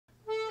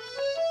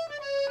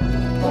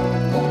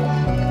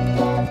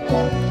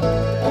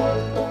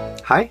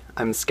Hi,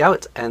 I'm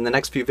Scout, and the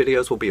next few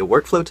videos will be a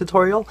workflow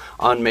tutorial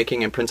on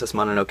making a Princess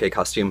Mononoke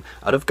costume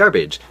out of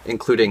garbage,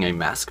 including a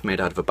mask made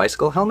out of a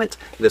bicycle helmet,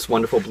 this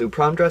wonderful blue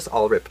prom dress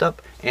all ripped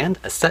up, and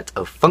a set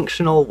of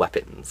functional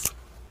weapons.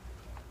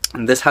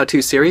 This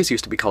how-to series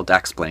used to be called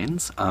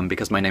Daxplains,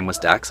 because my name was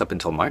Dax up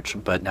until March,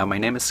 but now my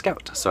name is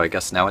Scout, so I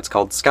guess now it's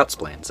called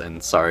Scoutsplains,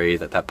 and sorry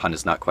that that pun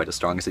is not quite as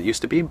strong as it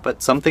used to be,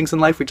 but some things in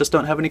life we just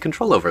don't have any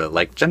control over,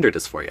 like gender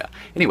dysphoria.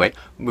 Anyway,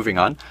 moving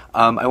on,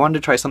 I wanted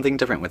to try something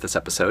different with this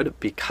episode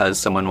because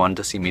someone wanted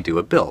to see me do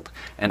a build,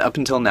 and up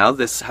until now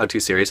this how-to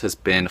series has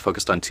been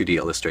focused on 2D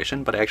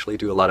illustration, but I actually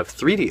do a lot of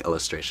 3D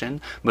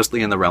illustration,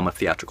 mostly in the realm of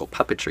theatrical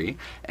puppetry,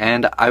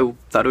 and I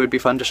thought it would be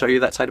fun to show you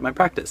that side of my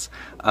practice.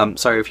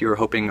 Sorry if you were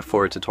hoping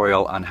for a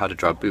tutorial on how to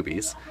draw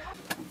boobies.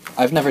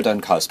 I've never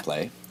done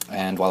cosplay,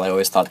 and while I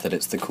always thought that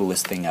it's the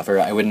coolest thing ever,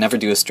 I would never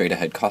do a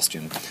straight-ahead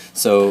costume.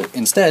 So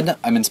instead,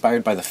 I'm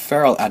inspired by the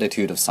feral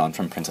attitude of San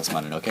from Princess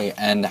Mononoke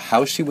and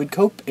how she would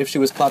cope if she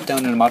was plopped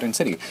down in a modern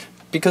city.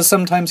 Because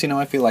sometimes, you know,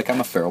 I feel like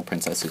I'm a feral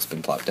princess who's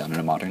been plopped down in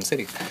a modern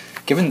city.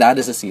 Given that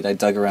as a seed, I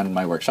dug around in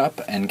my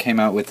workshop and came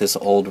out with this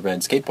old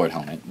red skateboard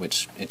helmet,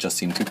 which it just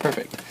seemed too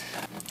perfect.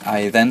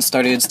 I then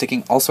started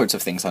sticking all sorts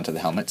of things onto the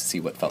helmet to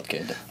see what felt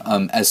good.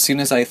 As soon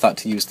as I thought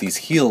to use these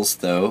heels,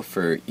 though,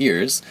 for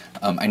ears,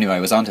 I knew I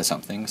was onto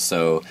something,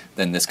 so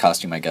then this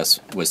costume, I guess,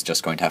 was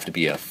just going to have to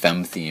be a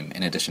femme theme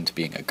in addition to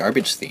being a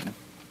garbage theme.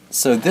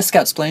 So this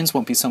Scoutsplains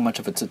won't be so much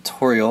of a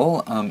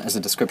tutorial as a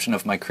description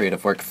of my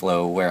creative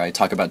workflow where I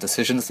talk about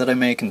decisions that I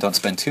make and don't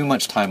spend too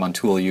much time on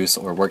tool use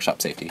or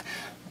workshop safety.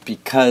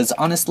 Because,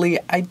 honestly,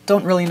 I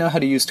don't really know how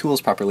to use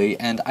tools properly,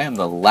 and I am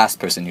the last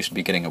person you should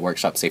be getting a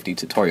workshop safety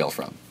tutorial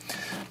from.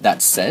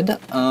 That said,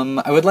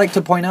 I would like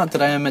to point out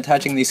that I am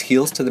attaching these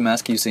heels to the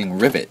mask using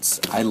rivets.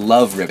 I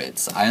love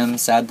rivets. I am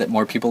sad that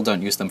more people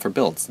don't use them for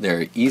builds.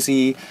 They're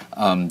easy,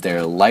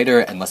 they're lighter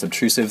and less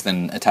obtrusive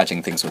than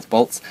attaching things with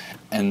bolts,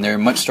 and they're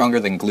much stronger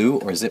than glue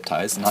or zip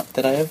ties. Not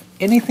that I have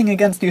anything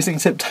against using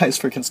zip ties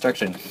for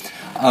construction.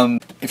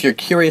 If you're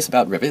curious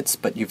about rivets,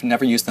 but you've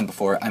never used them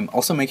before, I'm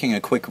also making a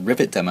quick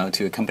rivet demo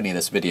to accompany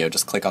this video.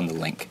 Just click on the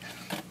link.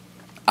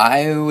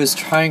 I was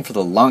trying for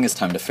the longest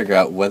time to figure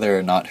out whether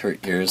or not her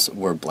ears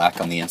were black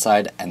on the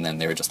inside and then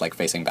they were just like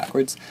facing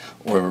backwards,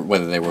 or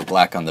whether they were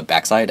black on the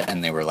backside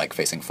and they were like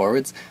facing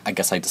forwards. I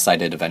guess I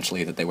decided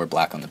eventually that they were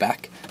black on the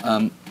back.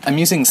 I'm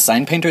using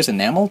sign painter's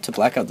enamel to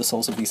black out the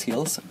soles of these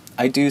heels.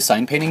 I do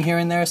sign painting here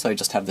and there, so I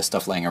just have this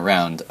stuff laying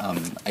around.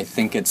 I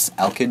think it's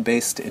alkyd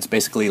based. It's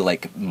basically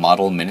like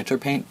model miniature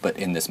paint, but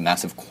in this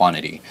massive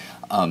quantity.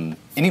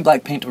 Any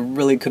black paint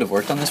really could have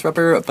worked on this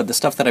rubber, but the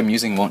stuff that I'm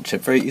using won't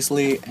chip very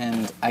easily,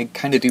 and I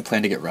kind of do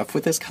plan to get rough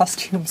with this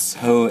costume,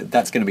 so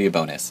that's going to be a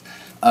bonus.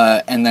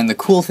 And then the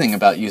cool thing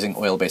about using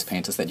oil-based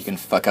paint is that you can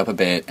fuck up a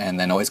bit and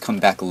then always come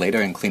back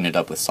later and clean it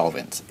up with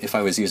solvent. If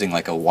I was using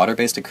like a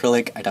water-based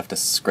acrylic, I'd have to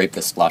scrape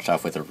the splotch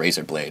off with a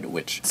razor blade,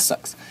 which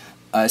sucks.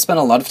 I spent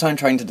a lot of time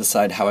trying to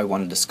decide how I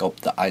wanted to sculpt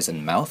the eyes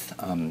and mouth.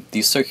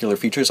 These circular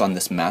features on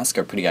this mask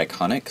are pretty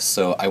iconic,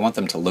 so I want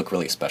them to look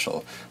really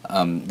special.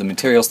 The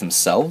materials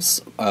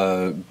themselves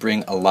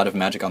bring a lot of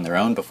magic on their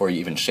own before you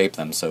even shape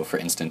them, so for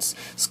instance,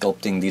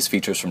 sculpting these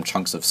features from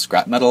chunks of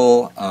scrap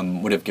metal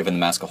would have given the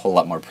mask a whole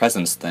lot more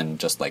presence than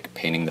just like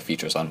painting the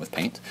features on with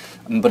paint.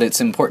 But it's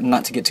important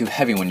not to get too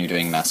heavy when you're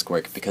doing mask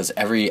work, because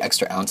every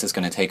extra ounce is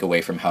going to take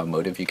away from how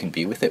emotive you can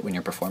be with it when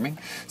you're performing.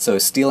 So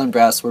steel and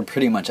brass were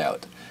pretty much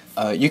out.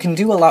 You can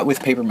do a lot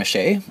with paper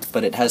mache,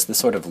 but it has this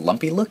sort of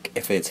lumpy look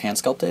if it's hand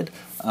sculpted.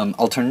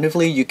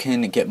 Alternatively, you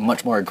can get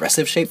much more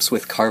aggressive shapes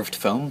with carved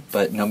foam,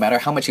 but no matter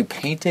how much you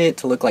paint it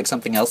to look like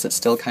something else, it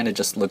still kind of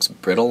just looks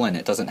brittle and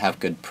it doesn't have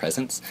good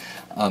presence.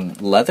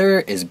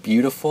 Leather is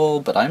beautiful,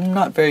 but I'm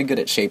not very good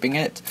at shaping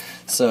it,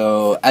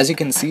 so as you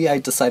can see, I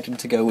decided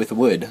to go with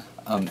wood.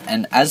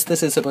 And as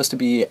this is supposed to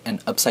be an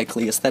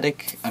upcycly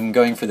aesthetic, I'm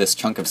going for this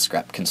chunk of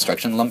scrap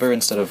construction lumber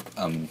instead of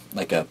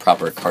like a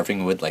proper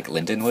carving wood like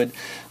linden wood.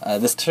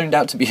 This turned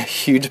out to be a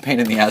huge pain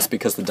in the ass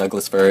because the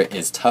Douglas fir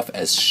is tough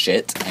as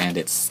shit and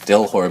it's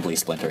still horribly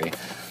splintery.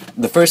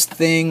 The first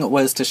thing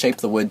was to shape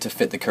the wood to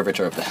fit the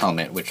curvature of the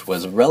helmet, which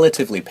was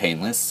relatively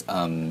painless,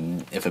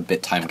 if a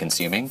bit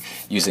time-consuming,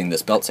 using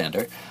this belt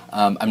sander.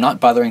 I'm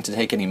not bothering to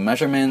take any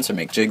measurements or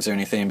make jigs or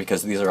anything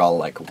because these are all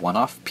like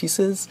one-off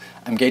pieces.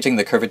 I'm gauging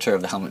the curvature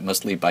of the helmet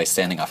mostly by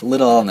sanding off a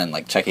little and then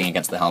like checking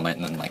against the helmet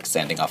and then like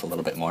sanding off a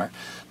little bit more.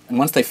 And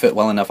once they fit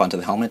well enough onto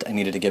the helmet, I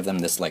needed to give them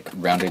this like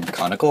rounded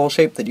conical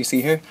shape that you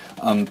see here.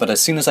 But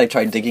as soon as I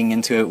tried digging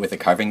into it with the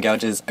carving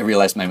gouges, I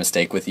realized my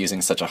mistake with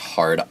using such a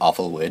hard,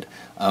 awful wood,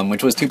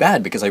 which was too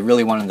bad because I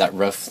really wanted that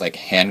rough, like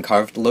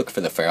hand-carved look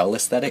for the feral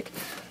aesthetic.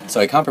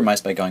 So I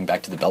compromised by going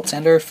back to the belt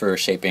sander for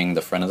shaping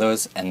the front of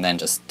those, and then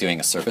just doing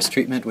a surface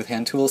treatment with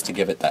hand tools to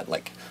give it that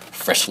like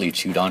freshly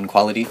chewed on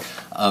quality.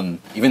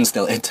 Even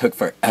still, it took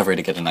forever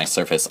to get a nice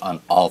surface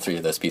on all 3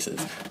 of those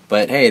pieces.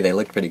 But hey, they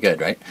looked pretty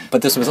good, right?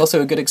 But this was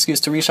also a good excuse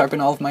to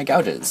resharpen all of my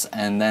gouges.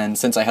 And then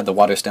since I had the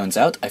water stones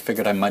out, I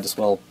figured I might as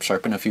well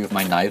sharpen a few of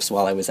my knives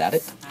while I was at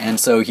it. And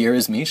so here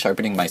is me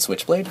sharpening my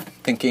switchblade,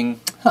 thinking,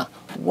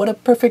 what a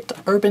perfect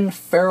urban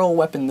feral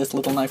weapon this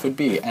little knife would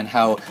be, and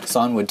how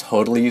San would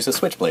totally use a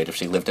switchblade if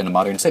she lived in a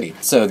modern city.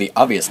 So the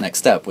obvious next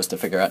step was to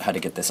figure out how to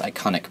get this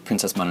iconic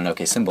Princess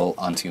Mononoke symbol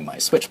onto my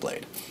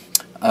switchblade.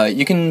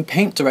 You can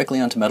paint directly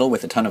onto metal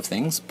with a ton of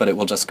things, but it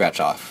will just scratch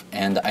off.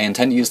 And I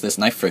intend to use this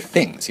knife for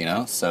things, you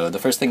know? So the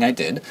first thing I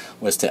did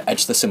was to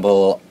etch the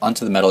symbol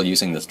onto the metal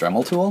using this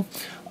Dremel tool.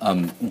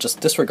 Just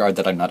disregard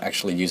that I'm not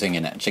actually using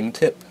an etching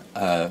tip,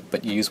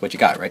 but you use what you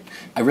got, right?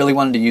 I really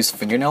wanted to use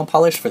fingernail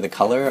polish for the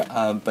color,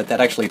 but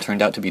that actually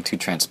turned out to be too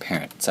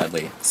transparent,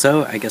 sadly.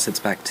 So I guess it's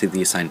back to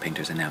the sign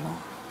painter's enamel.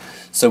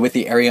 So with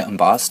the area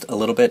embossed a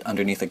little bit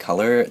underneath the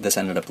color, this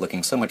ended up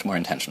looking so much more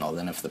intentional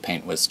than if the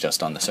paint was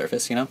just on the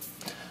surface, you know?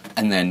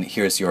 And then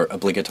here's your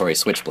obligatory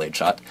switchblade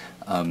shot.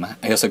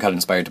 I also got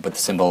inspired to put the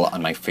symbol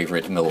on my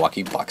favorite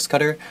Milwaukee box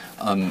cutter,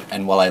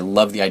 and while I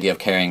love the idea of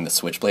carrying the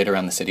switchblade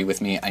around the city with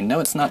me, I know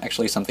it's not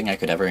actually something I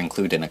could ever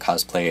include in a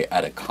cosplay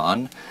at a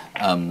con,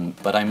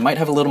 but I might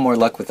have a little more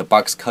luck with the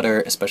box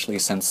cutter, especially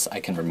since I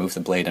can remove the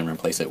blade and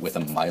replace it with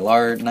a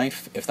mylar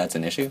knife, if that's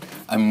an issue.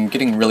 I'm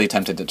getting really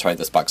tempted to try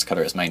this box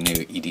cutter as my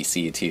new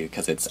EDC too,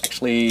 because it's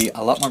actually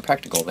a lot more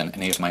practical than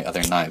any of my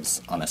other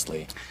knives,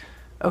 honestly.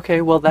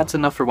 Okay, well that's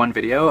enough for one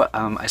video.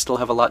 I still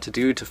have a lot to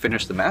do to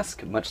finish the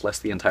mask, much less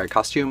the entire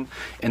costume.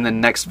 In the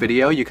next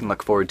video you can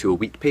look forward to a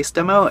wheat paste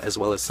demo, as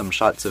well as some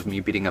shots of me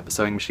beating up a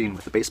sewing machine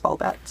with a baseball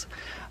bat.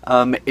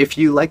 If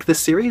you like this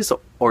series,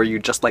 or you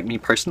just like me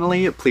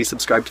personally, please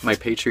subscribe to my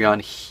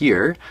Patreon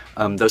here.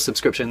 Those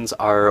subscriptions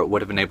are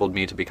what have enabled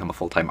me to become a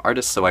full-time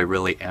artist, so I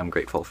really am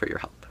grateful for your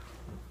help.